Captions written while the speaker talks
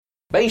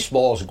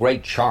Baseball's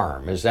great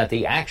charm is that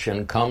the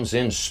action comes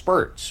in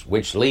spurts,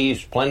 which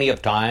leaves plenty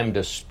of time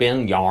to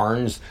spin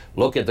yarns,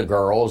 look at the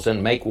girls,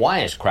 and make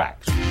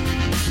wisecracks.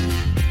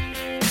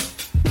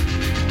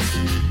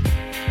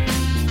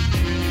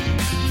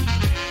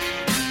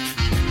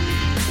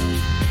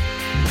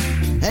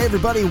 Hey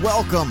everybody,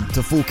 welcome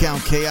to Full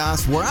Count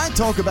Chaos, where I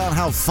talk about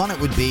how fun it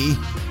would be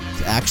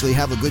to actually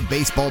have a good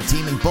baseball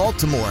team in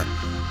Baltimore.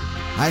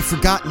 I've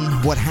forgotten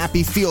what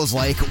happy feels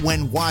like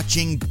when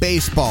watching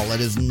baseball.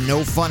 It is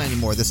no fun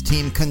anymore. This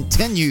team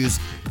continues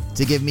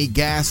to give me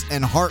gas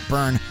and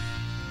heartburn,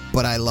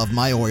 but I love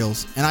my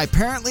Orioles, and I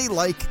apparently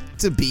like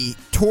to be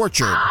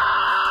tortured.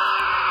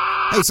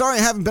 Hey, sorry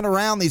I haven't been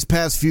around these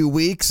past few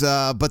weeks,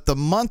 but the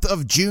month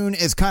of June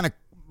is kind of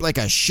like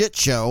a shit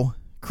show.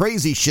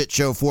 Crazy shit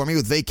show for me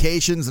with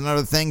vacations and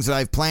other things that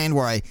I've planned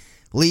where I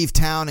leave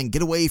town and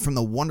get away from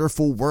the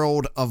wonderful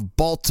world of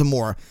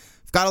Baltimore.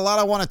 I've got a lot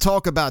I want to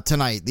talk about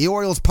tonight. The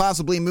Orioles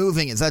possibly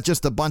moving. Is that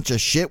just a bunch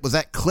of shit? Was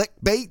that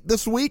clickbait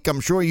this week?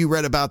 I'm sure you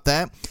read about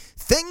that.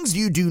 Things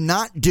you do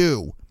not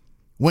do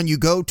when you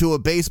go to a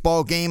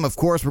baseball game. Of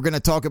course, we're going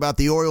to talk about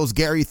the Orioles,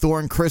 Gary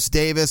Thorne, Chris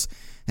Davis,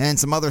 and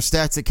some other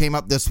stats that came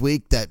up this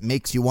week that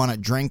makes you want to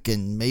drink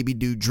and maybe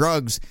do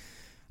drugs.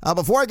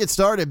 Before I get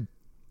started,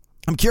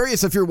 I'm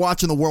curious if you're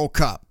watching the World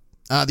Cup.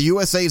 The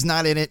USA is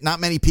not in it. Not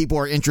many people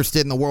are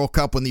interested in the World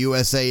Cup when the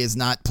USA is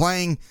not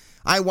playing.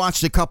 I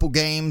watched a couple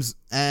games,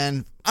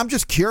 and I'm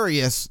just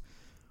curious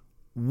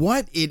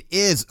what it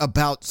is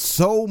about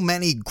so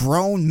many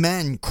grown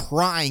men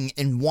crying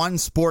in one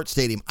sports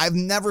stadium. I've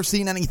never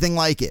seen anything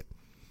like it.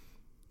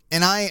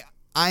 And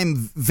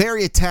I'm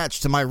very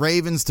attached to my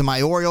Ravens, to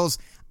my Orioles.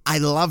 I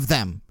love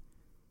them.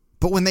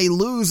 But when they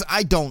lose,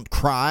 I don't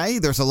cry.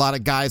 There's a lot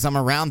of guys I'm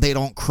around, they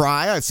don't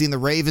cry. I've seen the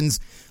Ravens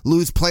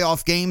lose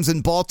playoff games in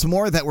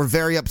Baltimore that were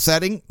very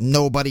upsetting.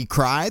 Nobody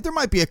cried. There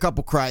might be a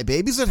couple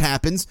crybabies. It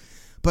happens.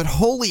 But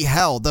holy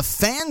hell, the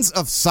fans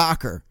of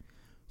soccer,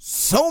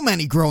 so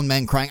many grown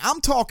men crying.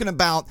 I'm talking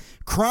about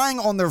crying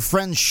on their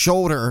friend's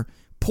shoulder,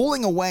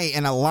 pulling away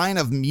in a line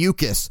of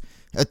mucus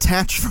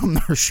attached from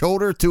their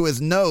shoulder to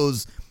his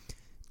nose,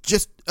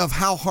 just of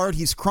how hard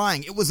he's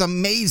crying. It was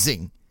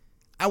amazing.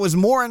 I was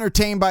more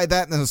entertained by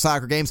that than the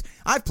soccer games.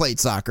 I've played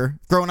soccer,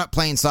 grown up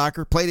playing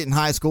soccer, played it in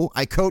high school.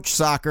 I coach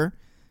soccer.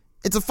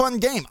 It's a fun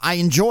game. I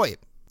enjoy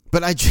it.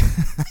 But I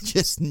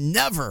just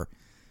never,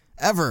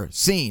 ever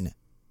seen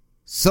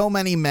so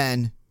many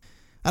men.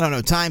 I don't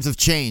know, times have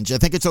changed. I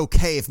think it's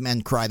okay if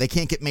men cry. They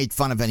can't get made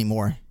fun of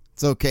anymore.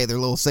 It's okay. They're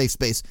a little safe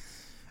space.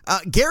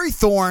 Gary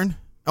Thorne.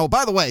 Oh,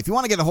 by the way, if you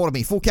want to get a hold of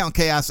me,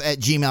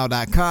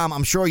 fullcountchaos@gmail.com.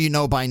 I'm sure you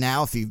know by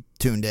now if you've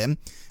tuned in.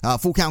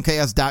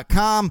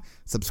 Fullcountchaos.com.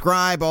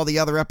 Subscribe, all the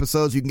other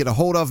episodes. You can get a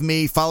hold of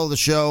me. Follow the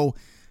show.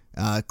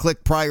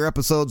 Click prior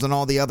episodes on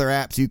all the other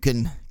apps you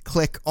can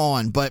click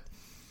on. But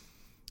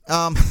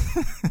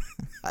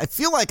I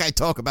feel like I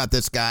talk about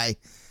this guy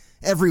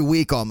every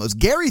week almost.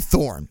 Gary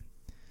Thorne.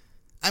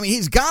 I mean,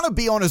 he's got to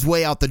be on his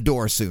way out the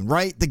door soon,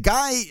 right? The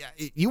guy,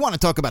 you want to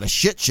talk about a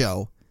shit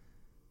show.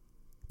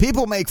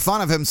 People make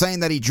fun of him saying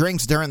that he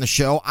drinks during the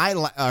show,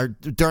 or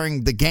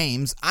during the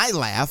games. I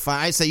laugh.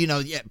 I say,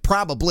 yeah,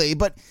 probably.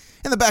 But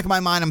in the back of my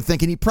mind, I'm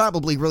thinking he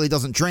probably really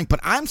doesn't drink. But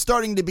I'm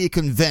starting to be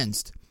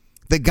convinced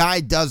the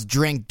guy does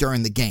drink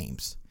during the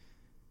games.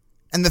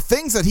 And the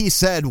things that he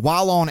said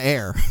while on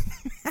air,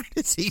 how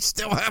does he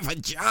still have a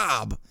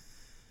job?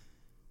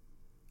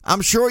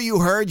 I'm sure you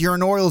heard, you're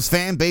an Orioles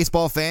fan,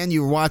 baseball fan.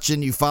 You're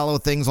watching, you follow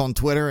things on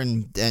Twitter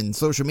and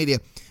social media.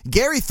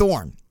 Gary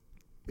Thorne.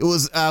 It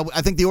was,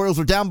 I think the Orioles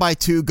were down by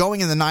 2 going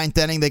in the 9th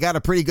inning. They got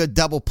a pretty good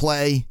double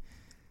play.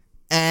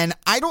 And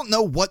I don't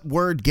know what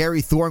word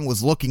Gary Thorne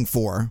was looking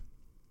for.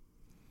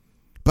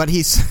 But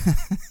he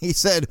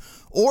said,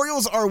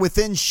 Orioles are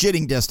within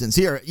shitting distance.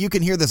 Here, you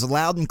can hear this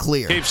loud and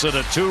clear. Keeps it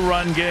a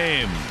 2-run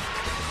game.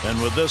 And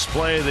with this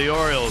play, the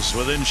Orioles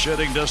within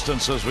shitting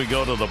distance as we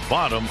go to the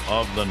bottom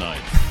of the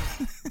 9th.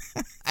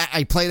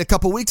 I played a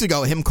couple weeks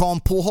ago, him calling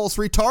Pujols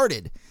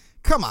retarded.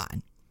 Come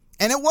on.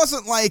 And it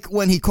wasn't like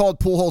when he called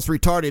Pujols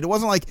retarded. It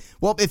wasn't like,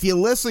 well, if you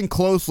listen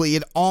closely,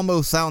 it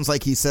almost sounds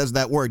like he says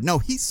that word. No,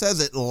 he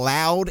says it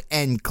loud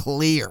and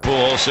clear.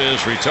 Pujols is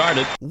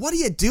retarded. What are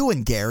you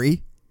doing,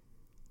 Gary?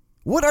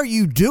 What are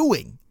you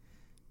doing?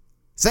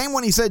 Same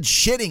when he said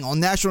shitting on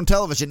national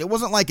television. It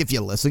wasn't like if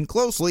you listen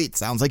closely, it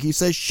sounds like he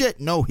says shit.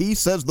 No, he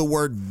says the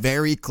word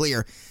very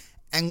clear.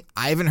 And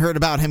I haven't heard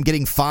about him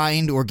getting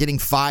fined or getting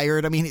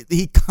fired. I mean,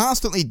 he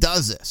constantly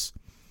does this.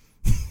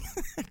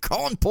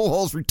 Calling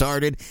Pujols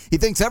retarded. He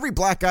thinks every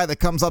black guy that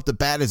comes up to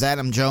bat is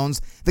Adam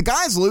Jones. The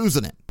guy's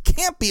losing it.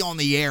 Can't be on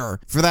the air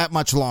for that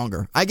much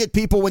longer. I get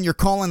people when you're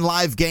calling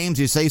live games,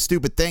 you say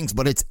stupid things,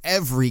 but it's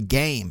every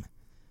game.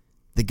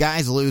 The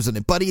guy's losing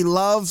it. But he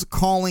loves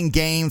calling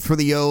games for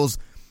the O's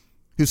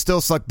who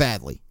still suck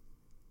badly.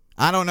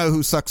 I don't know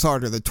who sucks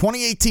harder, the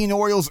 2018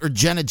 Orioles or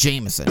Jenna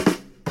Jameson.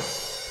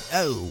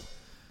 Oh.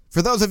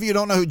 For those of you who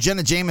don't know who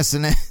Jenna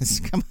Jameson is,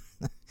 come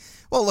on.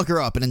 Well, look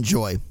her up and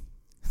enjoy.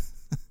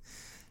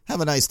 Have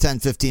a nice 10,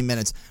 15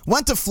 minutes.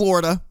 Went to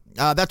Florida.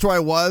 That's where I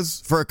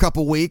was for a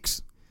couple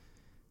weeks.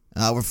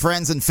 with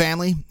friends and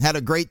family. Had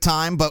a great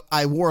time, but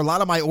I wore a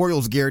lot of my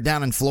Orioles gear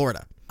down in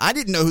Florida. I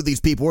didn't know who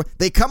these people were.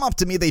 They come up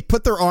to me. They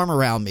put their arm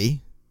around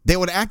me. They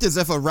would act as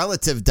if a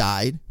relative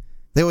died.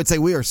 They would say,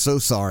 "We are so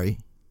sorry.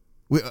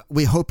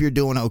 We hope you're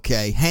doing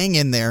okay. Hang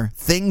in there.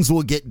 Things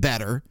will get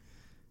better."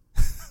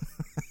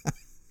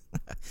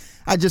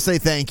 I just say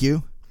thank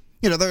you.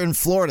 You know, they're in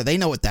Florida. They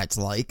know what that's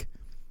like.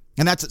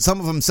 And that's what some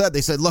of them said.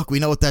 They said, "Look, we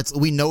know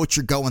what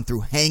you're going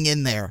through. Hang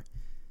in there.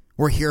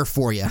 We're here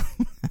for you."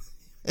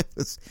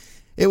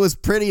 It was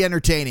pretty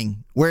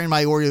entertaining wearing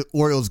my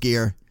Orioles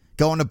gear,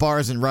 going to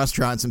bars and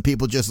restaurants, and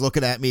people just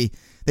looking at me.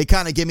 They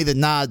kind of give me the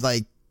nod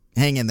like,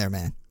 "Hang in there,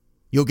 man.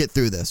 You'll get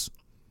through this."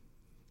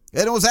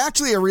 And it was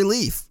actually a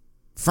relief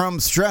from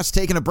stress,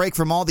 taking a break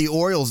from all the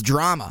Orioles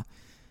drama.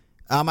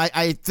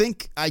 I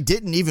think I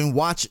didn't even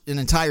watch an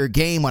entire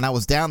game when I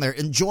was down there,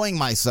 enjoying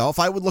myself.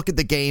 I would look at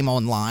the game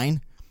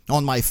online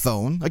on my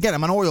phone. Again,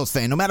 I'm an Orioles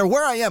fan. No matter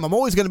where I am, I'm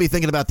always going to be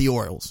thinking about the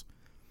Orioles.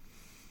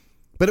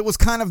 But it was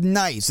kind of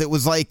nice. It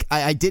was like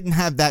I didn't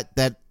have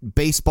that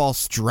baseball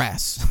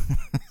stress.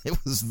 It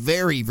was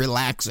very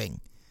relaxing.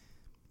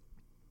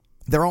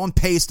 They're on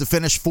pace to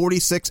finish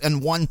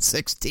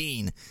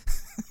 46-116.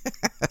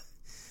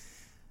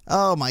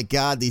 Oh, my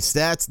God. These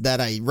stats that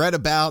I read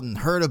about and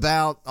heard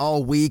about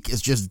all week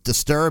is just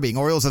disturbing.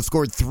 Orioles have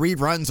scored 3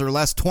 runs or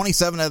less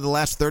 27 out of the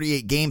last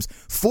 38 games.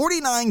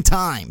 49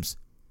 times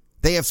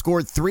they have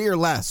scored 3 or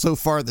less so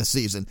far this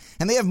season.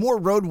 And they have more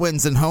road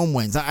wins than home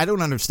wins. I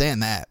don't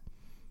understand that.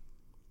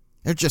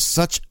 They're just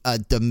such a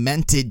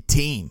demented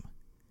team.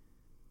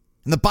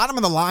 And the bottom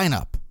of the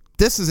lineup,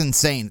 this is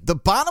insane. The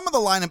bottom of the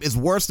lineup is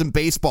worse than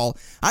baseball,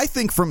 I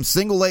think, from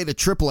single A to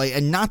triple A,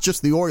 and not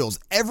just the Orioles.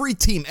 Every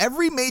team,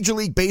 every Major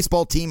League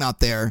Baseball team out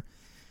there,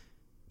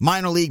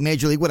 minor league,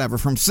 major league, whatever,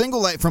 from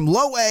single A, from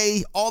low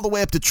A all the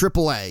way up to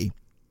triple A,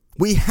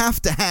 we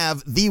have to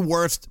have the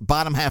worst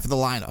bottom half of the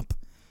lineup.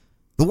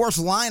 The worst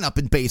lineup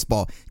in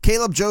baseball.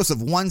 Caleb Joseph,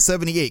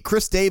 178.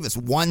 Chris Davis,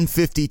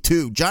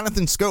 152.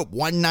 Jonathan Scope,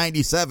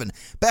 197.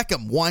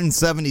 Beckham,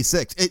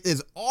 176. It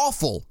is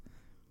awful.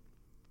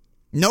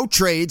 No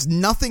trades.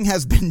 Nothing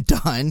has been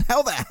done.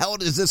 How the hell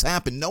does this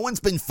happen? No one's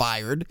been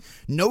fired.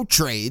 No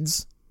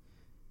trades.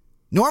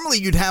 Normally,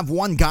 you'd have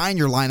one guy in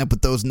your lineup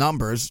with those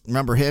numbers.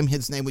 Remember him?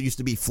 His name used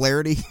to be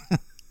Flaherty.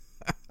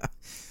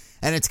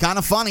 And it's kind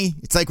of funny.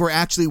 It's like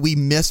we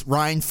miss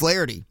Ryan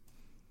Flaherty.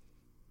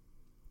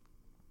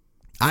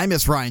 I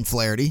miss Ryan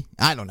Flaherty.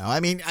 I don't know. I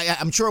mean,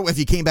 I'm sure if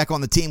he came back on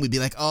the team, we'd be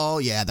like, "Oh,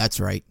 yeah, that's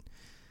right.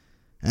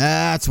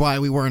 That's why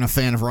we weren't a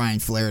fan of Ryan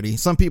Flaherty."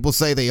 Some people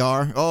say they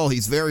are. "Oh,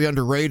 he's very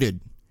underrated."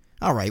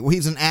 All right, well,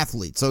 he's an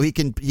athlete, so he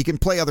can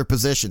play other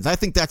positions. I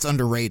think that's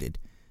underrated.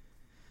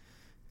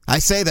 I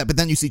say that, but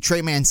then you see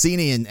Trey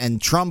Mancini and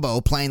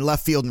Trumbo playing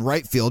left field and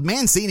right field.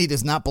 Mancini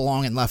does not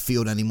belong in left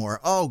field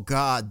anymore. Oh,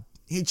 God.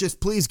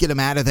 Please get him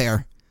out of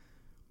there.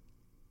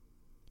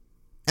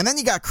 And then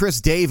you got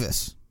Chris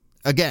Davis.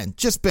 Again,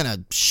 just been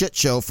a shit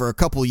show for a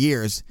couple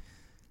years.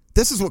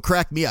 This is what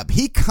cracked me up.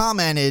 He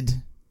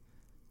commented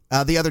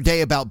the other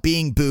day about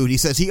being booed. He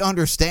says he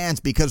understands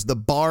because the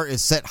bar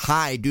is set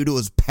high due to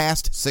his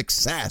past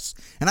success.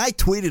 And I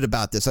tweeted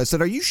about this. I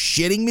said, "Are you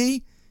shitting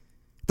me?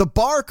 The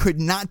bar could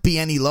not be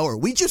any lower.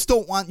 We just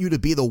don't want you to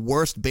be the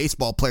worst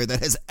baseball player that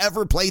has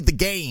ever played the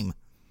game."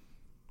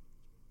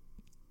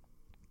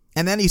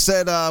 And then he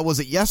said, was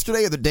it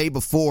yesterday or the day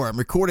before? I'm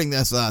recording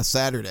this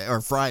Saturday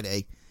or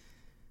Friday.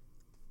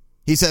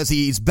 He says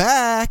he's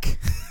back.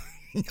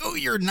 No,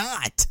 you're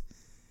not.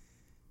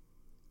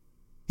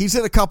 He's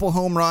hit a couple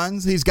home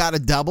runs. He's got a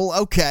double.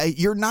 Okay,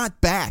 you're not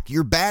back.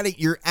 You're batting.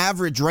 Your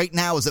average right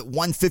now is at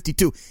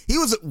 152. He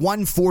was at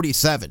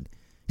 147.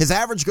 His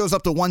average goes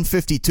up to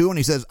 152, and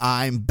he says,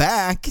 "I'm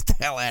back." Get the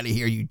hell out of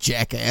here, you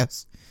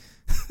jackass.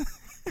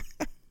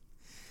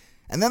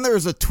 And then there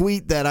was a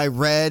tweet that I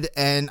read,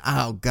 and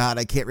oh God,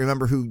 I can't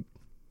remember who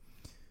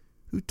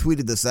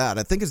tweeted this out.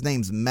 I think his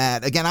name's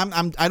Matt. Again,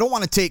 I don't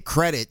want to take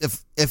credit.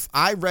 If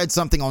I read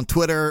something on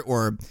Twitter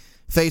or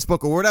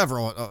Facebook or whatever,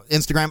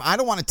 Instagram, I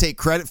don't want to take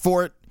credit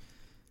for it.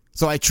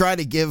 So I try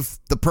to give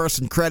the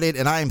person credit,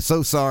 and I am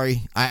so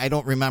sorry. I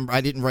don't remember.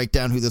 I didn't write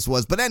down who this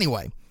was. But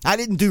anyway, I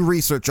didn't do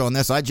research on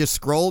this. I just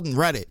scrolled and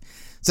read it.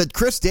 It said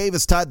Chris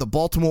Davis tied the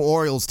Baltimore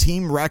Orioles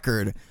team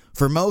record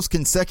for most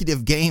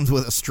consecutive games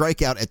with a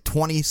strikeout at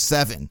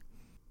 27.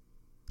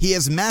 He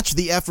has matched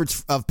the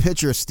efforts of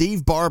pitcher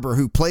Steve Barber,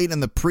 who played in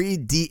the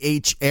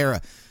pre-DH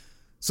era.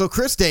 So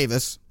Chris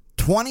Davis,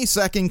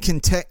 27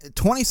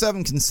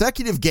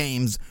 consecutive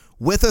games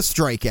with a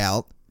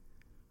strikeout.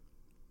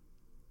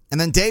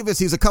 And then Davis,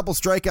 he's a couple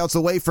strikeouts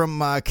away from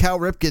Cal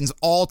Ripken's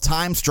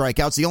all-time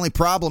strikeouts. The only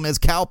problem is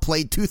Cal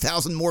played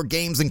 2,000 more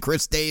games than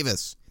Chris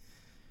Davis.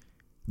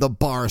 The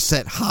bar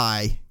set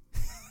high.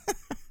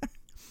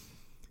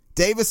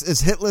 Davis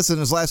is hitless in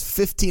his last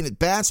 15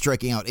 at-bats,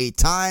 striking out 8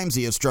 times.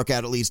 He has struck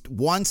out at least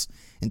once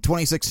in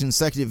 26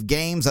 consecutive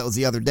games. That was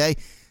the other day.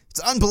 It's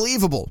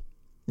unbelievable.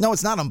 No,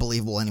 it's not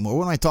unbelievable anymore.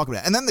 What am I talking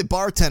about? And then the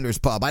Bartender's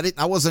Pub.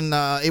 I wasn't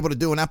able to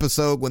do an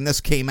episode when this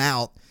came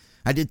out.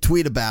 I did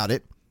tweet about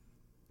it.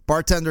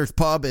 Bartender's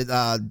Pub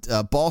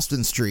at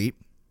Boston Street,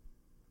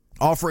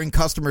 offering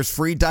customers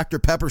free Dr.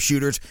 Pepper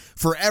shooters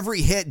for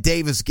every hit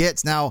Davis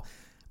gets. Now,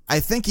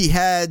 I think he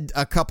had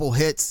a couple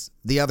hits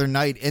the other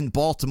night in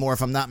Baltimore,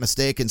 if I'm not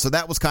mistaken, so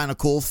that was kind of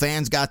cool.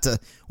 Fans got to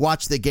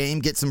watch the game,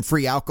 get some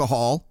free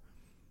alcohol.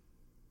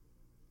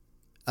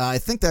 I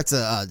think it's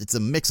a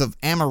mix of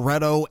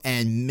Amaretto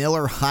and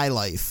Miller High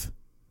Life.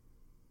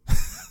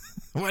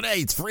 But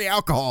hey, it's free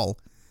alcohol.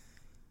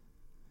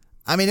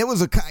 I mean, it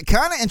was a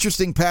kind of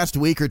interesting past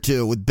week or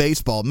two with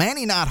baseball.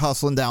 Manny not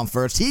hustling down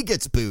first. He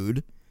gets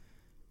booed.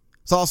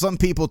 Saw some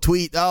people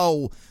tweet,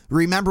 oh,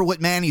 remember what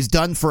Manny's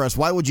done for us.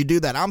 Why would you do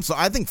that?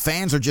 I think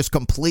fans are just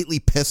completely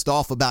pissed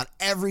off about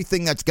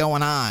everything that's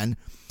going on.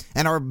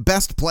 And our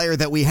best player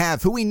that we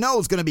have, who we know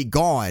is going to be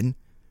gone,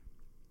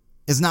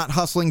 is not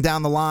hustling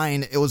down the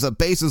line. It was a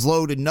bases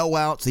loaded, no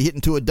outs. He hit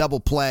into a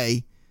double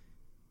play.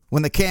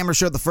 When the camera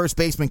showed the first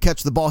baseman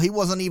catch the ball, he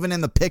wasn't even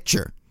in the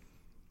picture.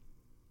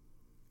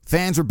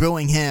 Fans were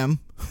booing him.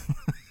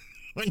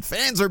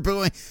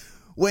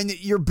 When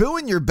you're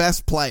booing your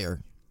best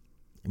player,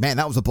 man,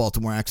 that was a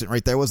Baltimore accent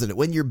right there, wasn't it?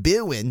 When you're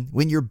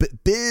booing your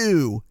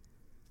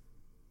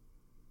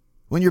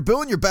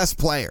best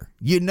player,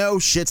 you know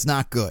shit's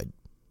not good.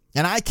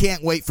 And I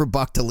can't wait for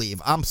Buck to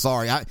leave. I'm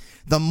sorry.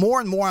 The more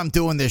and more I'm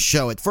doing this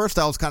show, at first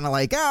I was kind of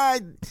like,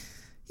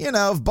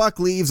 if Buck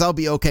leaves, I'll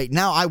be okay.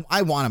 Now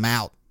I want him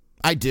out.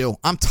 I do.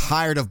 I'm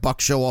tired of Buck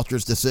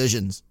Showalter's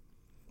decisions.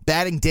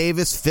 Batting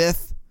Davis,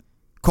 5th.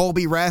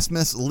 Colby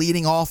Rasmus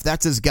leading off.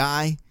 That's his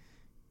guy.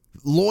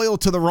 Loyal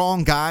to the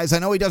wrong guys. I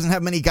know he doesn't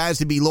have many guys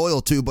to be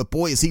loyal to, but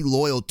boy, is he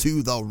loyal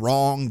to the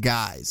wrong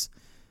guys.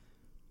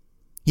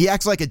 He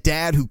acts like a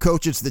dad who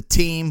coaches the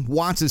team,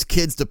 wants his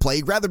kids to play.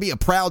 He'd rather be a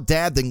proud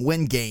dad than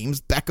win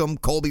games.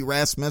 Beckham, Colby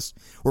Rasmus.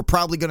 We're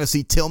probably going to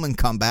see Tillman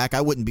come back. I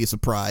wouldn't be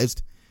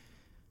surprised.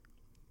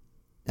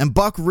 And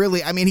Buck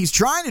really, he's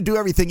trying to do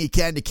everything he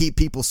can to keep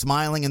people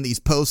smiling in these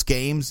post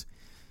games.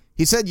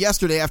 He said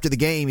yesterday after the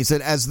game, he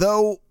said, as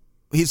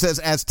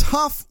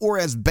tough or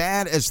as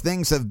bad as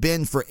things have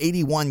been for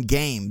 81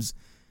 games,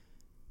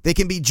 they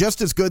can be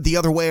just as good the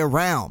other way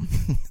around.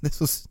 This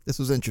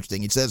was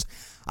interesting. He says,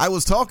 I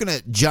was talking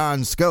to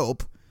John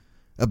Scope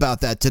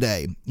about that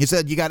today. He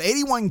said, you got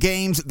 81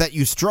 games that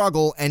you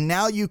struggle, and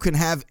now you can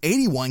have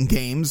 81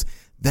 games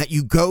that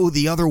you go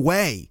the other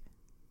way.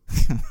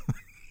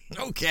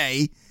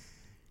 Okay.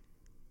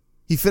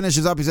 He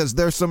finishes up. He says,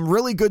 there's some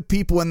really good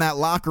people in that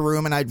locker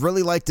room, and I'd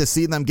really like to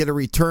see them get a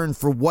return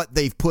for what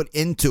they've put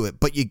into it.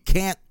 But you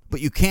can't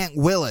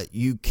will it.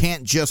 You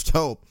can't just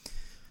hope.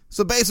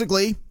 So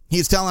basically,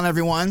 he's telling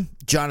everyone,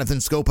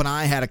 Jonathan Scope and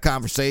I had a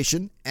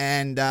conversation,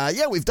 and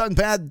we've done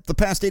bad the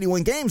past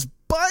 81 games,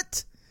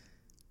 but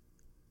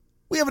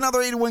we have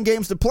another 81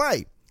 games to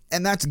play.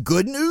 And that's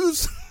good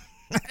news?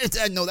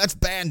 No, that's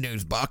bad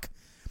news, Buck.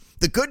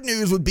 The good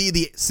news would be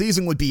the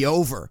season would be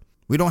over.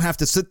 We don't have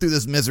to sit through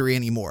this misery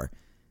anymore.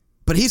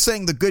 But he's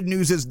saying the good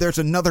news is there's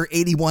another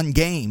 81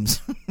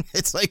 games.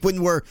 It's like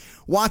when we're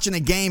watching a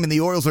game and the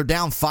Orioles are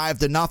down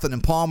 5-0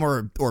 and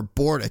Palmer or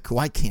Bordick, who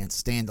I can't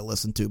stand to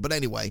listen to. But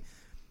anyway,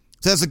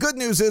 says the good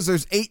news is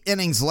there's 8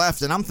 innings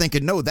left. And I'm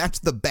thinking, no, that's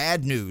the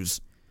bad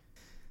news.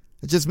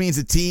 It just means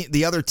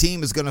the other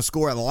team is going to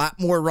score a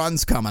lot more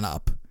runs coming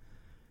up.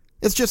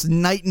 It's just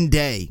night and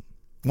day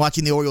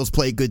watching the Orioles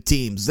play good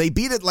teams. They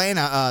beat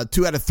Atlanta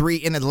 2 out of 3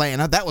 in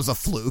Atlanta. That was a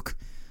fluke.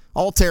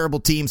 All terrible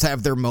teams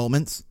have their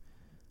moments.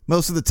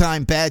 Most of the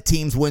time, bad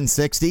teams win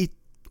 60.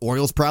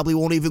 Orioles probably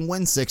won't even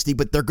win 60,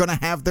 but they're going to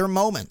have their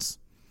moments.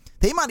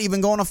 They might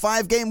even go on a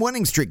 5-game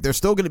winning streak. They're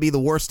still going to be the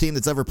worst team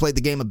that's ever played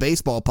the game of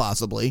baseball,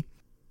 possibly.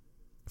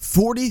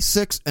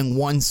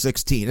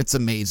 46-116. It's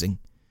amazing.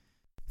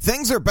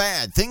 Things are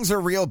bad. Things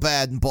are real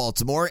bad in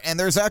Baltimore, and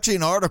there's actually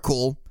an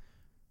article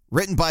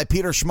written by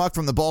Peter Schmuck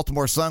from the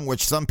Baltimore Sun,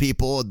 which some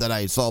people that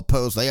I saw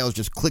post, it was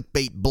just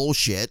clickbait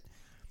bullshit.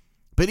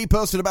 But he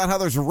posted about how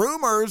there's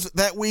rumors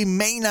that we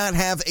may not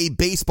have a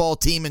baseball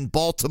team in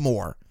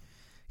Baltimore.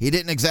 He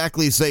didn't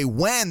exactly say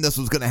when this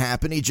was going to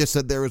happen. He just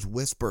said there was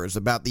whispers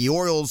about the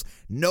Orioles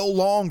no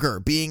longer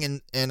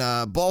being in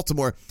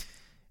Baltimore.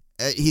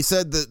 He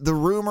said that the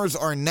rumors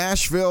are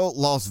Nashville,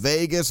 Las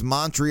Vegas,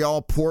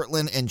 Montreal,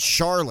 Portland, and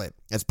Charlotte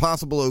as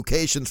possible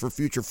locations for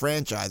future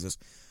franchises.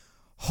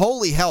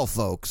 Holy hell,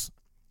 folks.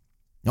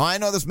 Now, I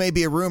know this may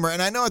be a rumor,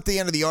 and I know at the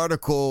end of the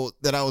article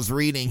that I was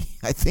reading,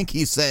 I think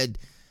he said,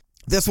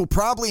 this will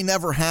probably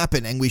never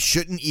happen, and we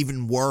shouldn't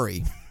even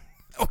worry.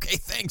 Okay,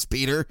 thanks,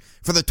 Peter,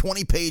 for the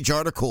 20-page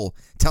article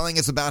telling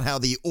us about how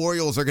the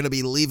Orioles are going to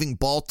be leaving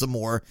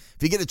Baltimore.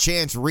 If you get a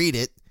chance, read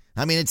it.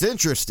 I mean, it's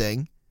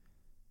interesting.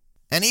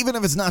 And even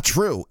if it's not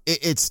true,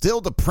 it's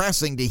still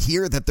depressing to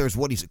hear that there's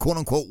what he said,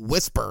 quote-unquote,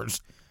 whispers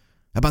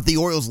about the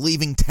Orioles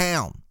leaving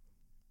town.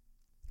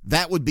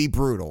 That would be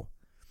brutal.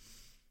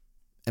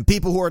 And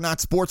people who are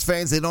not sports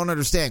fans, they don't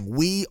understand.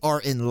 We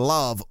are in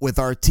love with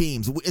our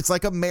teams. It's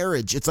like a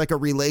marriage. It's like a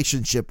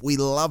relationship. We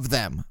love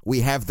them.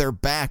 We have their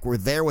back. We're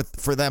there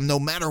for them no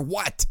matter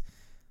what.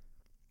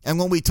 And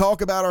when we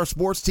talk about our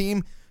sports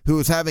team who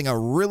is having a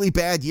really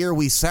bad year,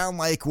 we sound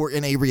like we're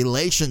in a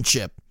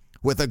relationship.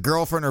 with a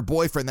girlfriend or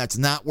boyfriend that's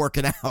not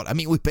working out. I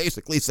mean, we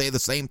basically say the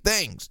same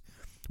things.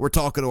 We're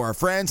talking to our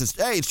friends.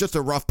 It's just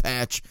a rough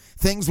patch.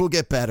 Things will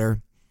get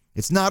better.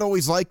 It's not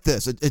always like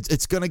this.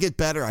 It's going to get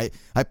better.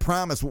 I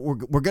promise we're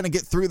going to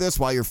get through this,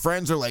 while your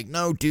friends are like,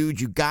 no, dude,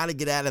 you got to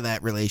get out of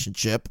that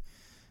relationship.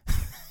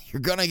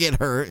 You're going to get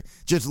hurt.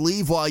 Just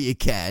leave while you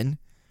can.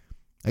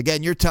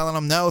 Again, you're telling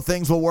them, no,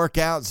 things will work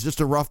out. It's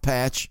just a rough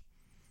patch.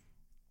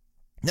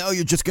 No,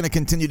 you're just going to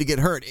continue to get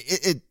hurt.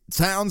 It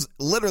sounds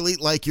literally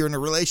like you're in a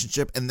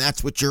relationship, and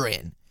that's what you're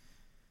in.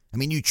 I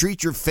mean, you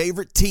treat your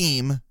favorite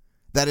team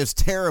that is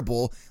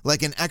terrible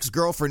like an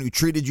ex-girlfriend who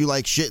treated you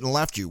like shit and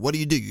left you. What do?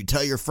 You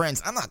tell your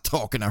friends, I'm not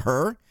talking to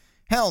her.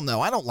 Hell no,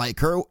 I don't like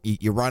her.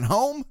 You run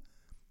home.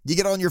 You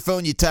get on your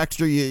phone, you text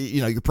her,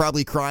 you're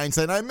probably crying,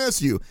 saying, I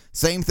miss you.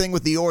 Same thing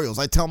with the Orioles.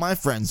 I tell my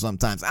friends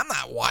sometimes, I'm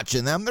not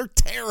watching them. They're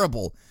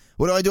terrible.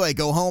 What do? I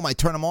go home, I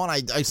turn them on.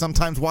 I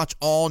sometimes watch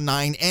all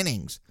 9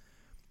 innings.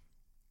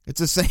 It's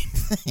the same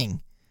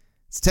thing.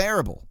 It's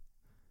terrible.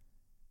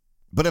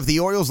 But if the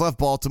Orioles left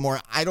Baltimore,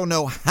 I don't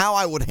know how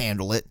I would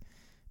handle it.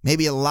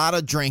 Maybe a lot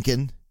of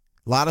drinking,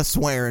 a lot of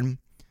swearing.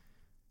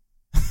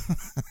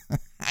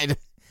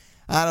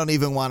 I don't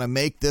even want to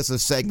make this a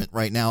segment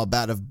right now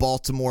about if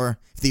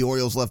the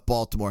Orioles left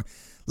Baltimore.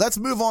 Let's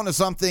move on to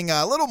something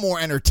a little more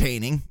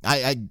entertaining.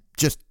 I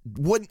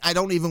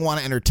don't even want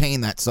to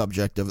entertain that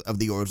subject of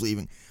the Orioles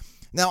leaving.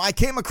 Now, I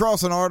came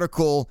across an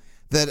article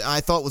that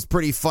I thought was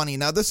pretty funny.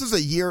 Now, this is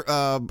a year,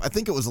 I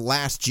think it was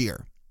last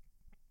year.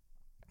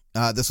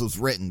 This was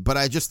written, but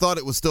I just thought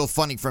it was still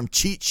funny, from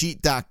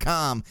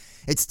cheatsheet.com.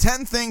 It's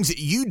 10 things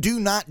you do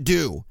not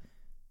do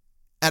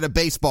at a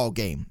baseball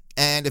game.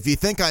 And if you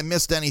think I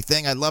missed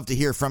anything, I'd love to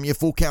hear from you.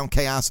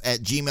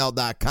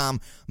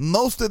 FullCountChaos@gmail.com.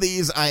 Most of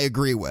these I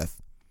agree with.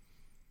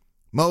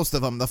 Most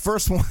of them. The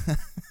first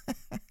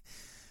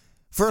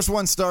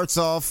one starts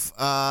off,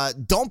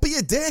 don't be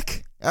a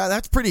dick.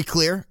 That's pretty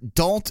clear.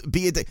 Don't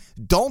be a dick.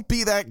 Don't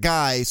be that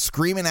guy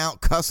screaming out,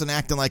 cussing,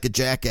 acting like a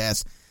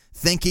jackass,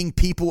 thinking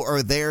people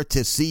are there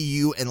to see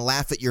you and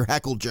laugh at your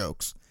heckle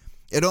jokes.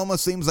 It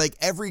almost seems like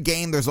every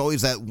game there's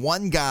always that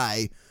one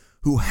guy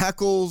who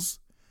heckles,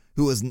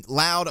 who is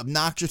loud,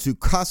 obnoxious, who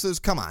cusses.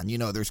 Come on,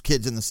 there's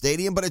kids in the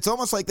stadium, but it's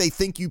almost like they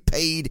think you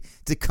paid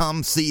to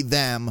come see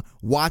them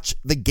watch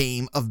the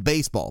game of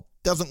baseball.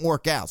 Doesn't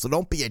work out, so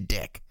don't be a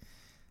dick.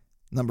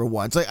 Number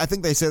one. So I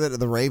think they say that at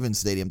the Ravens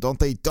Stadium, don't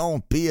they?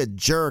 Don't be a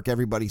jerk.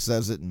 Everybody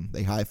says it, and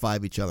they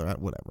high-five each other,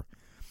 whatever.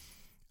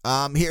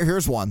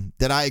 Here's one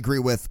that I agree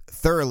with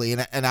thoroughly,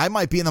 and I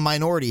might be in the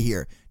minority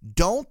here.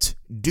 Don't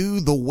do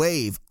the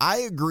wave. I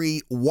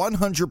agree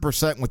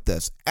 100% with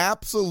this.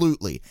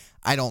 Absolutely.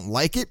 I don't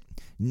like it,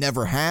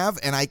 never have,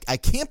 and I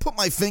can't put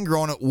my finger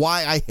on it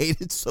why I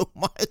hate it so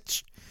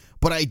much,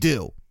 but I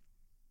do.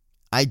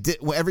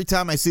 Every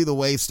time I see the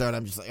wave start,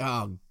 I'm just like,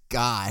 oh,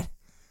 God.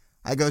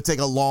 I go take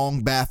a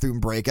long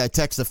bathroom break. I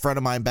text a friend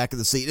of mine back in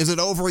the seat. Is it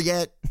over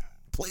yet?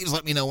 Please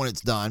let me know when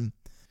it's done.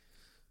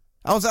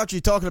 I was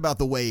actually talking about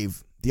the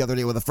wave the other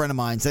day with a friend of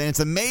mine, saying it's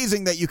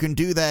amazing that you can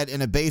do that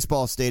in a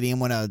baseball stadium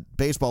when a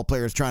baseball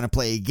player is trying to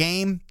play a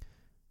game.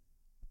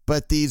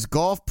 But these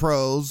golf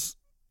pros,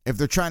 if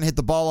they're trying to hit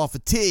the ball off a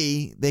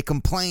tee, they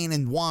complain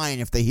and whine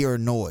if they hear a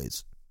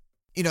noise.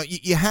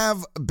 You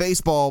have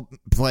baseball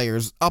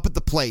players up at the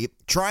plate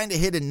trying to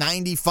hit a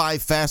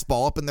 95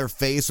 fastball up in their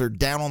face or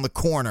down on the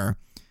corner,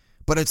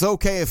 but it's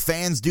okay if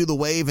fans do the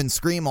wave and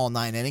scream all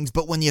 9 innings.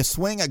 But when you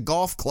swing a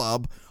golf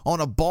club on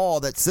a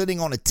ball that's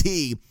sitting on a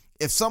tee,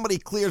 if somebody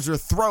clears their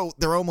throat,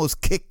 they're almost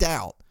kicked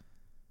out.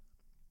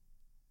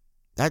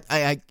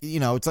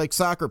 It's like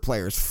soccer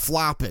players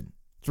flopping.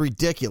 It's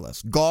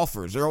ridiculous.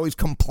 Golfers, they're always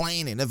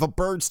complaining. If a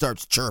bird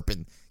starts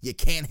chirping, you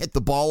can't hit the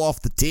ball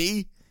off the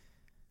tee.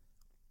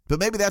 But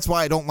maybe that's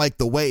why I don't like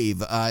the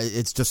wave.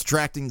 It's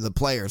distracting the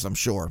players, I'm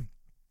sure.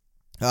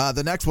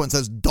 The next one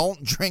says,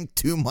 don't drink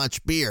too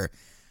much beer.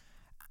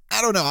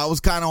 I don't know. I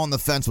was kind of on the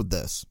fence with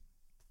this.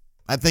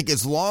 I think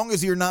as long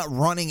as you're not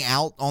running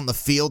out on the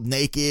field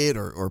naked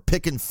or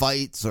picking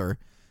fights or,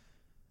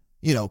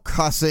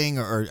 cussing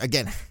or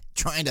again,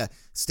 trying to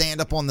stand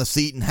up on the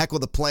seat and heckle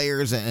the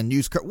players and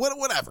use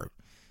whatever.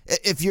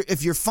 If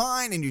you're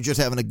fine and you're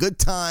just having a good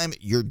time,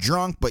 you're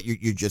drunk, but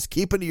you're just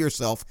keeping to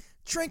yourself,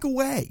 drink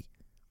away.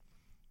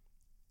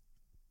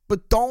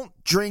 But don't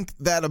drink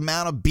that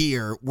amount of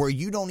beer where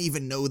you don't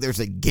even know there's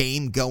a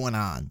game going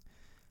on.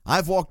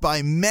 I've walked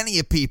by many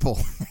a people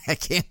at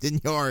Camden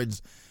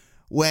Yards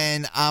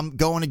when I'm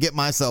going to get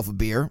myself a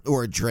beer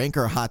or a drink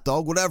or a hot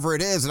dog, whatever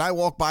it is, and I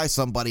walk by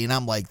somebody and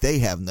I'm like, they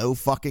have no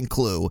fucking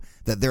clue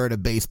that they're at a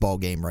baseball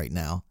game right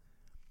now.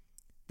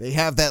 They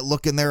have that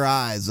look in their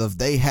eyes of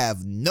they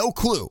have no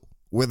clue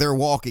where they're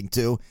walking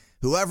to.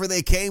 Whoever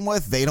they came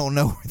with, they don't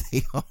know where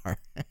they are.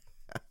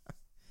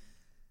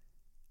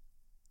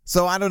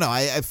 So I don't know.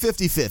 I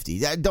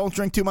 50-50. Don't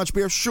drink too much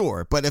beer,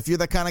 sure. But if you're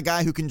the kind of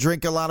guy who can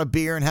drink a lot of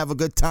beer and have a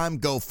good time,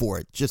 go for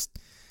it. Just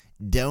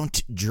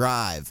don't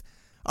drive.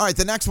 All right,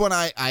 the next one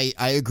I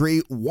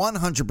agree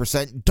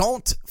 100%.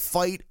 Don't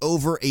fight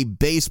over a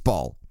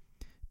baseball.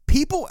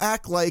 People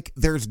act like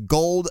there's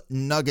gold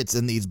nuggets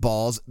in these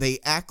balls. They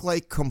act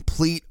like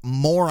complete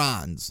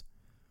morons.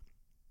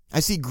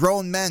 I see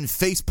grown men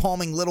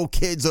face-palming little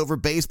kids over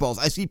baseballs.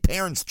 I see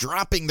parents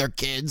dropping their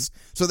kids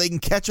so they can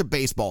catch a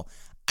baseball.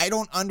 I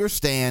don't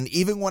understand.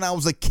 Even when I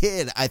was a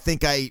kid, I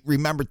think I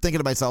remembered thinking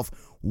to myself,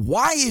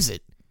 why is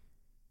it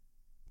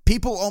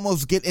people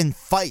almost get in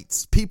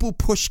fights? People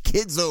push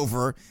kids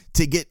over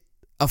to get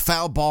a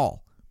foul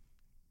ball.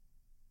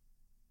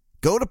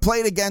 Go to Play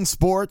It Again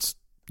Sports.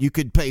 You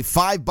could pay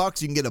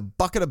 $5. You can get a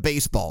bucket of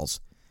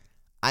baseballs.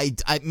 I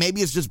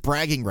maybe it's just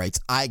bragging rights.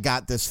 I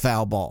got this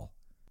foul ball.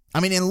 I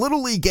mean, in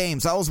Little League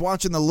games, I was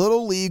watching the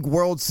Little League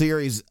World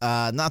Series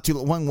not too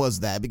long. When was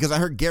that? Because I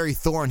heard Gary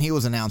Thorne, he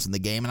was announcing the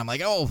game, and I'm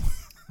like, oh,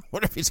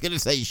 what if he's going to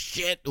say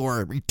shit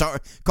or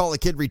call a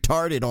kid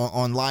retarded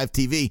on live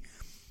TV?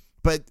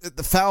 But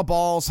the foul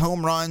balls,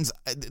 home runs,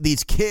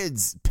 these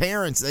kids,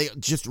 parents, they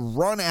just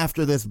run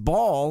after this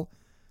ball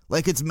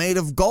like it's made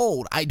of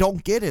gold. I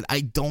don't get it.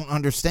 I don't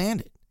understand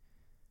it.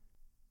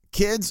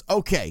 Kids,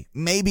 okay,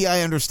 maybe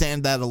I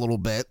understand that a little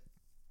bit.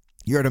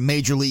 You're at a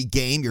major league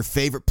game, your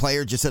favorite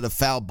player just hit a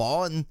foul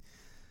ball, and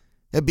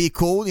it'd be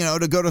cool,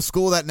 to go to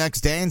school that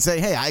next day and say,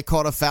 hey, I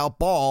caught a foul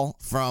ball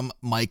from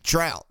Mike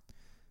Trout,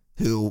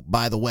 who,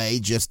 by the way,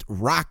 just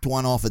rocked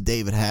one off of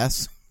David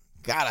Hess.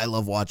 God, I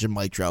love watching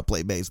Mike Trout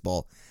play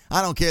baseball.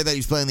 I don't care that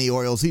he's playing the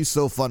Orioles. He's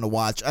so fun to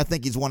watch. I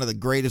think he's one of the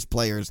greatest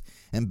players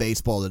in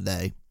baseball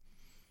today.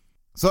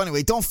 So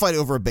anyway, don't fight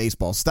over a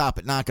baseball. Stop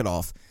it. Knock it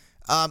off.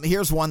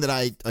 Here's one that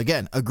I,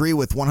 again, agree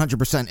with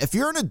 100%. If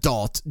you're an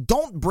adult,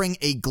 don't bring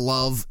a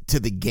glove to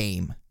the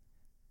game.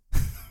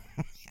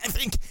 I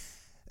think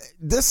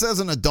this as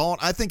an adult,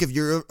 I think if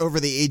you're over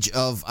the age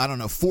of,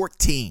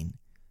 14,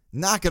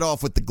 knock it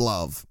off with the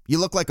glove. You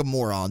look like a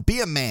moron.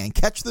 Be a man.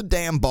 Catch the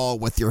damn ball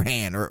with your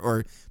hand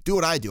or do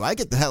what I do. I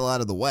get the hell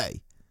out of the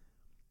way.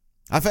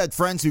 I've had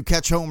friends who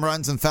catch home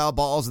runs and foul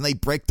balls and they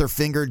break their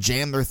finger,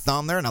 jam their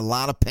thumb. They're in a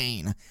lot of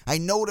pain. I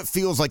know what it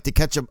feels like to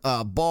catch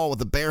a ball with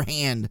a bare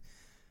hand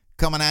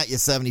coming at you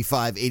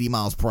 75, 80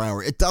 miles per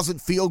hour. It doesn't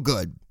feel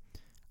good.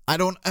 I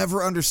don't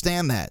ever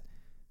understand that.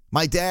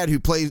 My dad, who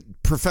plays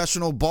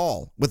professional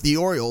ball with the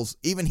Orioles,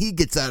 even he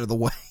gets out of the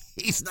way.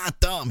 He's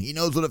not dumb. He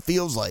knows what it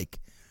feels like.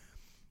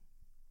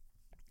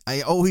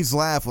 I always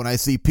laugh when I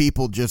see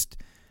people just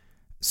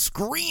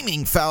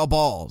screaming foul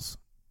balls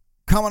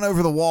coming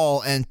over the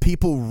wall and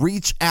people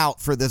reach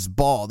out for this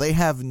ball. They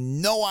have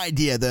no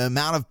idea the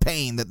amount of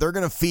pain that they're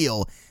going to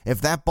feel if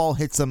that ball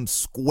hits them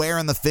square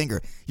in the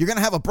finger. You're going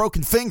to have a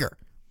broken finger.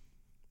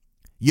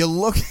 You're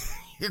going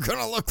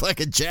to look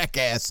like a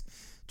jackass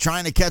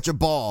trying to catch a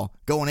ball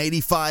going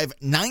 85,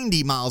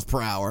 90 miles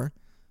per hour.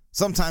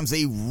 Sometimes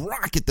they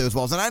rocket those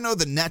balls. And I know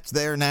the net's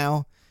there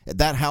now.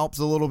 That helps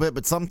a little bit,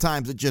 but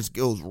sometimes it just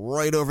goes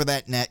right over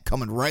that net,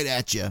 coming right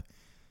at you.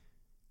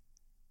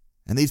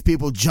 And these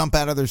people jump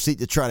out of their seat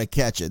to try to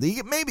catch it.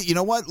 Maybe, you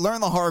know what?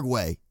 Learn the hard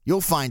way.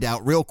 You'll find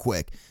out real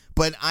quick.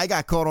 But I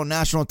got caught on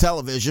national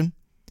television,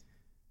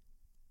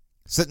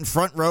 sitting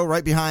front row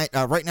right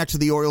next to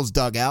the Orioles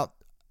dugout.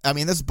 I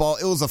mean, this ball,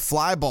 it was a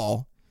fly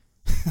ball.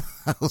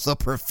 It was a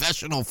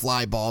professional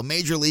fly ball,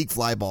 major league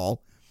fly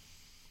ball.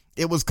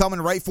 It was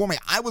coming right for me.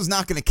 I was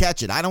not going to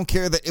catch it. I don't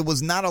care that it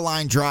was not a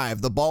line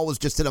drive. The ball was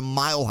just at a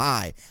mile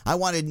high. I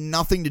wanted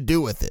nothing to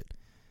do with it.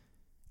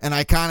 And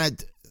I kind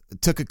of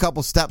took a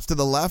couple steps to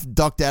the left,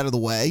 ducked out of the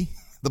way.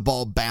 The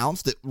ball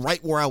bounced it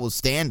right where I was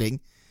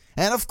standing.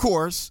 And, of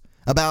course,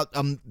 about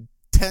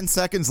 10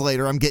 seconds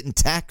later, I'm getting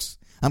texts.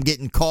 I'm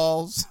getting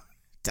calls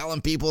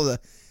telling people to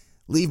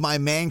leave my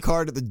man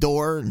card at the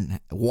door. And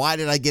why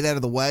did I get out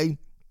of the way?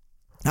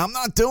 I'm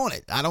not doing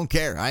it. I don't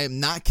care. I am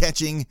not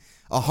catching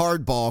a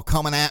hard ball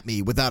coming at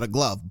me without a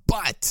glove.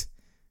 But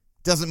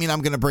doesn't mean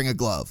I'm going to bring a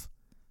glove.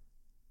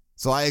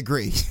 So I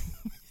agree.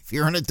 If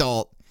you're an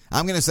adult,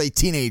 I'm going to say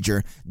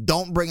teenager,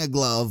 don't bring a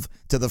glove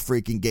to the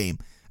freaking game.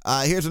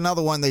 Here's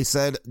another one. They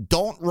said,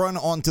 don't run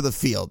onto the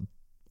field.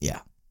 Yeah.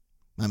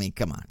 I mean,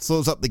 come on.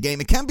 Slows up the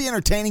game. It can be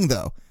entertaining,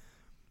 though.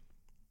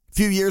 A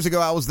few years ago,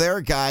 I was there.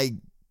 A guy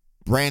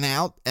ran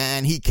out,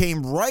 and he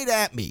came right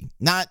at me.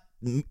 Not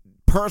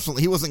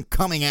personally. He wasn't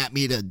coming at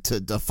me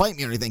to fight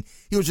me or anything.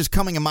 He was just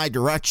coming in my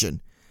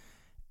direction.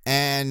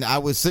 And I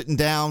was sitting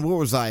down. Where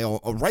was I?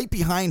 Right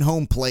behind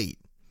home plate.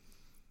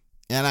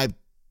 And I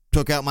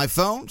took out my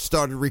phone,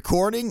 started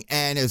recording,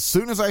 and as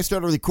soon as I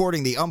started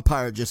recording, the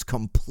umpire just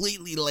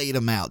completely laid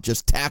him out,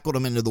 just tackled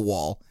him into the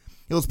wall.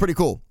 It was pretty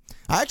cool.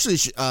 I actually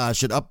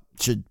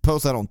should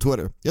post that on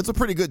Twitter. It's a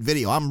pretty good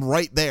video. I'm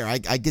right there. I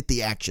get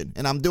the action,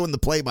 and I'm doing the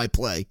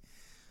play-by-play.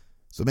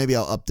 So maybe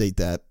I'll update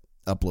that,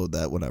 upload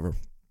that, whatever.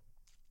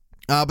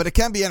 But it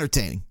can be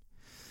entertaining.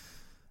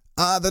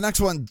 The next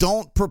one,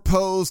 don't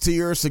propose to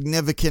your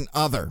significant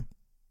other.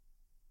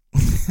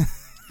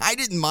 I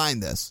didn't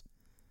mind this.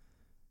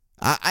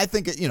 I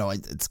think,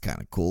 it's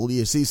kind of cool.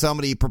 You see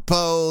somebody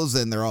propose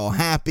and they're all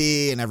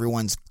happy and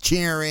everyone's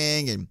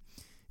cheering. And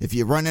if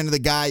you run into the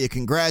guy, you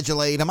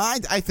congratulate him. I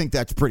think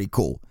that's pretty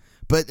cool.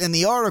 But in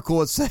the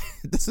article, it said,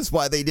 this is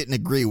why they didn't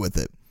agree with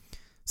it.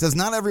 It says,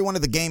 not everyone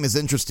at the game is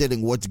interested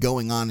in what's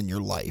going on in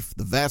your life.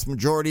 The vast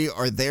majority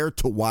are there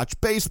to watch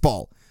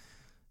baseball.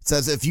 It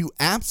says, if you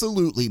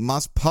absolutely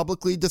must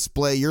publicly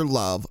display your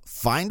love,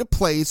 find a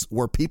place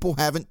where people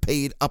haven't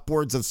paid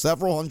upwards of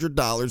several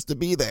 $100s to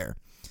be there.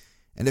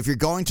 And if you're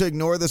going to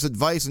ignore this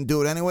advice and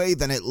do it anyway,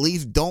 then at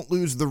least don't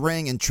lose the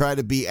ring and try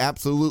to be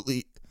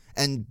absolutely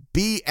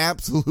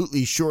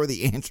sure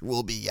the answer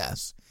will be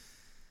yes.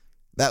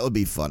 That would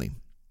be funny.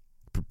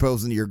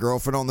 Proposing to your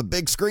girlfriend on the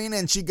big screen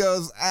and she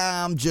goes,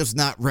 I'm just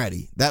not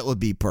ready. That would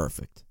be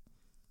perfect.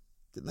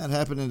 Didn't that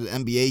happen in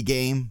an NBA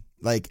game?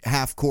 Like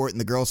half court and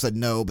the girl said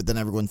no, but then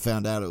everyone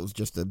found out it was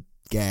just a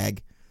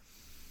gag.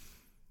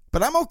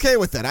 But I'm okay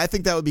with that. I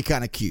think that would be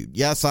kind of cute.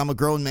 Yes, I'm a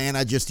grown man.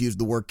 I just used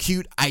the word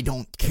cute. I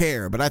don't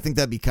care, but I think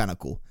that'd be kind of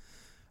cool.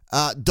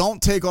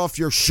 Don't take off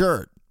your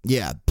shirt.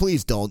 Yeah,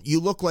 please don't. You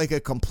look like a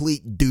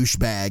complete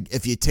douchebag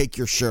if you take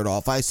your shirt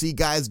off. I see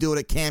guys do it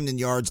at Camden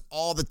Yards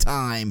all the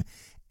time,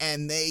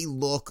 and they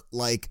look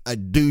like a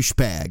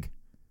douchebag.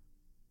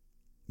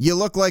 You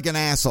look like an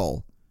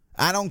asshole.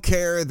 I don't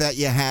care that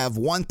you have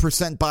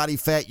 1% body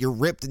fat, you're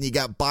ripped, and you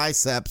got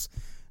biceps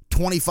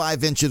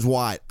 25 inches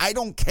wide. I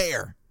don't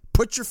care.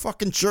 Put your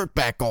fucking shirt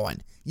back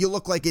on. You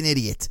look like an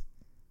idiot.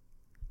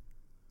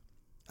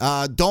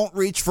 Don't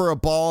reach for a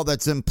ball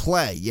that's in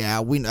play.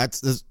 Yeah,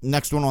 that's the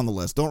next one on the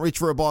list. Don't reach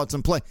for a ball that's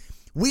in play.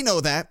 We know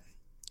that.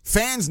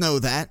 Fans know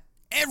that.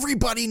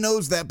 Everybody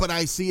knows that, but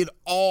I see it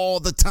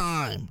all the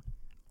time.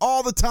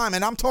 All the time.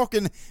 And I'm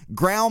talking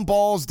ground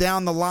balls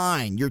down the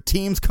line. Your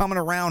team's coming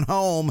around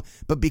home,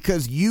 but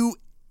because you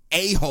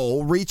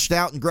a-hole reached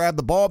out and grabbed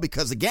the ball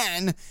because,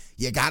 again,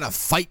 you got to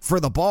fight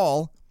for the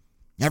ball.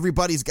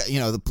 Everybody's got,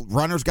 the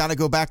runner's got to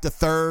go back to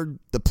third.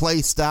 The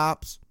play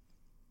stops.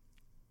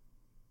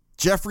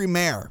 Jeffrey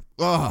Mayer.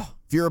 Ugh.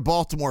 If you're a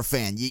Baltimore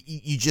fan,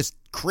 you just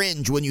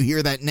cringe when you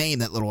hear that name,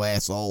 that little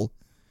asshole.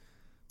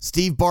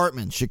 Steve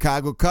Bartman,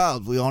 Chicago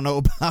Cubs. We all know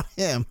about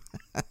him.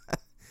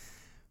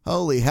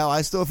 Holy hell,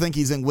 I still think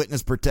he's in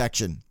witness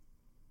protection.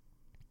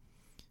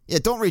 Yeah,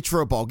 don't reach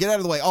for a ball. Get out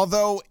of the way.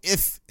 Although,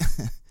 if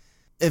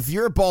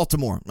you're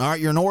Baltimore, all right,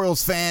 you're an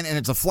Orioles fan, and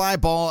it's a fly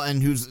ball,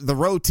 and who's the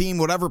road team,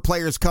 whatever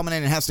player is coming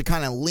in and has to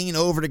kind of lean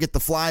over to get the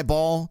fly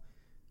ball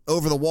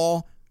over the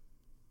wall,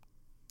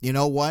 you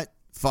know what?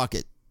 Fuck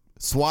it.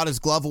 Swat his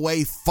glove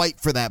away,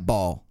 fight for that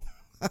ball.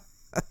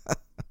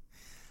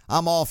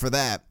 I'm all for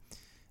that.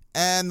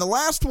 And the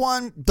last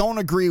one, don't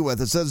agree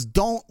with. It says,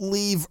 don't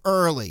leave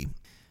early.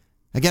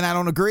 Again, I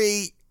don't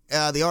agree.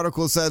 The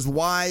article says,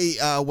 why,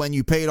 when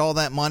you paid all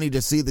that money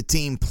to see the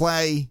team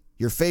play,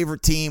 your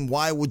favorite team,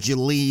 why would you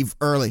leave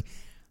early?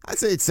 I'd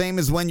say it's same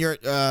as when you're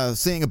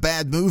seeing a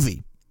bad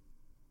movie.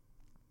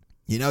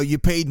 You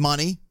paid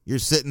money. You're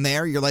sitting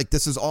there. You're like,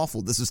 this is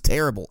awful. This is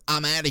terrible.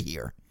 I'm out of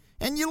here.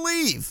 And you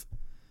leave.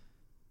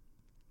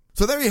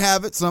 So there you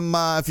have it. Some,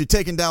 if you're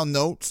taking down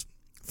notes,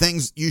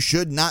 things you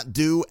should not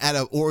do at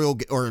an Oriole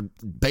or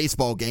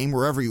baseball game,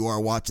 wherever you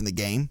are watching the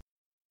game.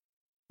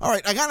 All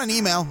right, I got an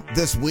email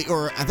this week,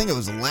 or I think it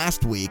was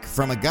last week,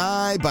 from a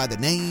guy by the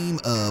name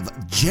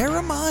of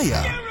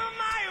Jeremiah.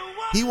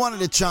 He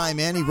wanted to chime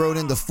in. He wrote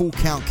into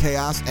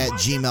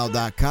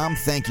fullcountchaos@gmail.com.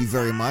 Thank you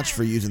very much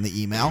for using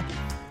the email.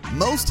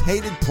 Most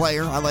hated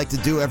player, I like to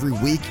do every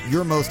week,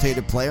 your most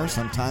hated player.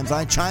 Sometimes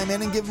I chime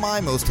in and give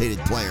my most hated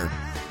player.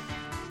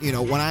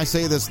 When I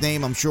say this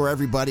name, I'm sure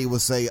everybody will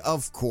say,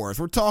 of course.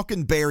 We're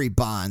talking Barry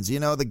Bonds.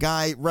 The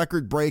guy,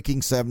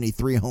 record-breaking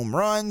 73 home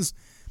runs.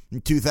 In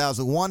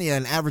 2001, he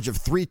had an average of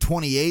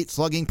 .328,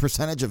 slugging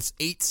percentage of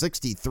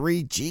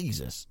 .863.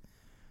 Jesus.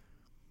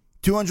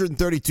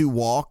 232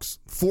 walks,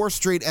 4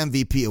 straight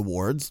MVP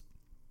awards.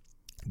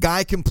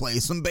 Guy can play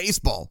some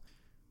baseball.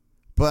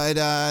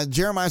 But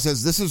Jeremiah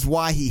says this is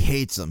why he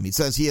hates him. He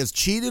says he has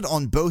cheated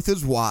on both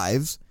his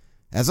wives.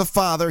 As a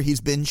father,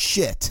 he's been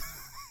shit.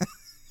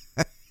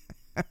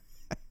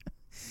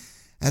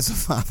 As a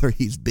father,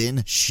 he's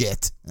been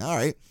shit. All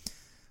right.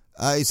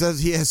 He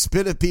says he has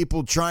spit at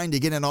people trying to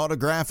get an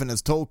autograph and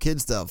has told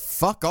kids to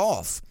fuck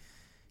off.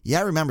 Yeah,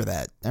 I remember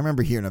that. I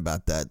remember hearing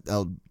about that.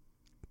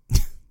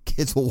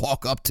 Kids will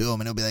walk up to him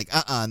and he'll be like,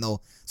 and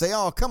they'll say,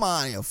 oh, come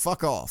on,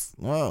 fuck off.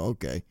 Oh,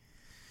 okay.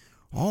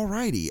 All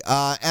righty.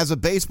 As a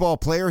baseball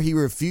player, he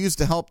refused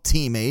to help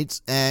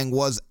teammates and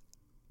was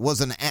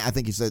I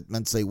think he said,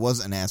 meant to say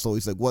was an asshole.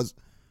 He said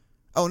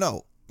oh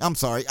no. I'm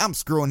sorry. I'm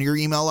screwing your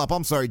email up.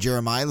 I'm sorry,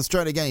 Jeremiah. Let's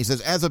try it again. He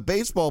says, as a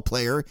baseball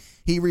player,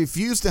 he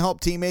refused to help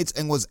teammates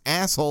and was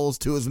assholes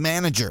to his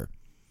manager.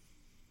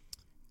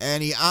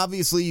 And he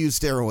obviously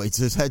used steroids.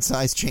 His head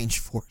size changed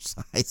 4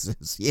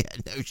 sizes. Yeah,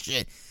 no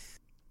shit.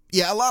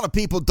 Yeah, a lot of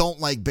people don't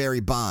like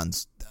Barry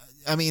Bonds.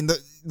 I mean,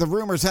 the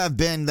rumors have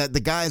been that the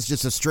guy's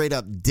just a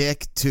straight-up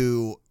dick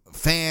to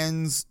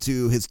fans,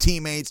 to his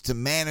teammates, to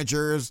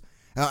managers.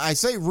 I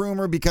say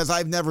rumor because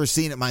I've never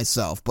seen it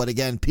myself. But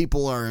again,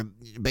 people are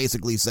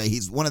basically say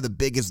he's one of the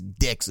biggest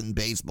dicks in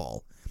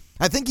baseball.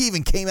 I think he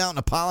even came out and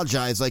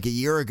apologized like a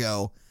year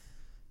ago,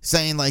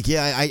 saying like,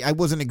 yeah, I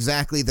wasn't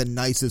exactly the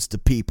nicest to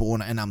people,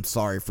 and I'm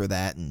sorry for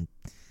that. And,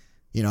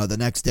 the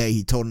next day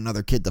he told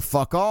another kid to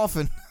fuck off,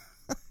 and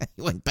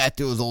He went back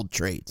to his old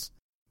traits.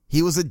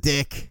 He was a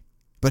dick,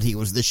 but he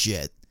was the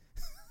shit.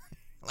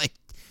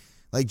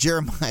 Like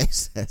Jeremiah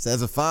says,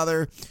 as a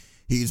father,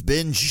 he's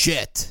been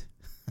shit.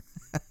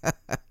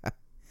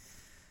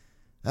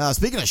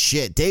 Speaking of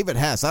shit, David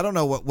Hess, I don't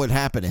know what would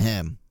happen to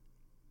him.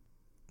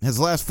 His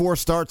last 4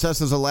 starts, Hess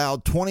has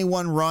allowed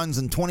 21 runs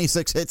and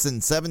 26 hits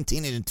in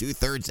 17 and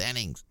 2/3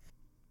 innings.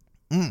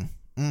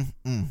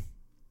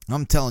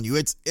 I'm telling you,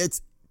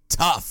 it's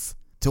tough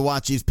to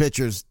watch these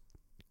pitchers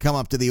come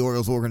up to the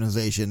Orioles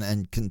organization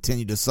and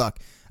continue to suck.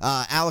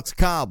 Alex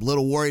Cobb,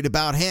 little worried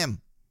about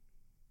him.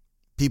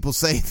 People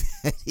say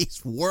that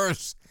he's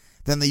worse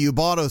than the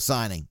Ubaldo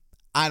signing.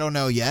 I don't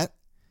know yet.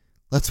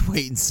 Let's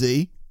wait and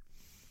see.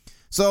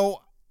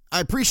 So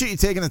I appreciate you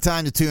taking the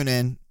time to tune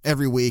in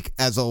every week,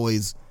 as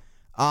always.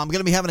 I'm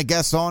going to be having a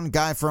guest on, a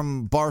guy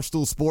from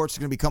Barstool Sports.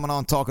 Going to be coming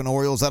on talking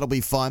Orioles. That'll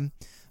be fun.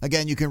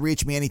 Again, you can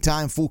reach me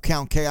anytime,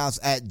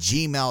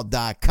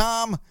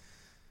 fullcountchaos@gmail.com.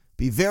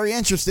 Be very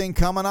interesting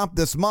coming up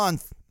this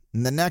month.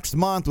 In the next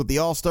month with the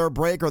All-Star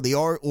break, or the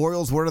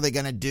Orioles, what are they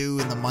going to do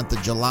in the month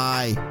of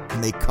July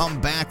when they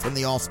come back from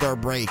the All-Star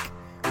break?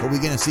 Are we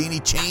going to see any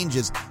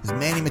changes? Is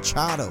Manny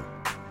Machado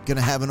going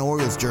to have an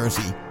Orioles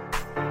jersey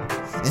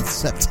in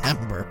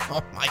September?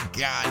 Oh, my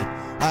God.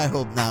 I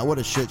hope not. What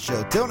a shit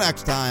show. Till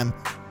next time.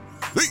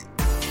 See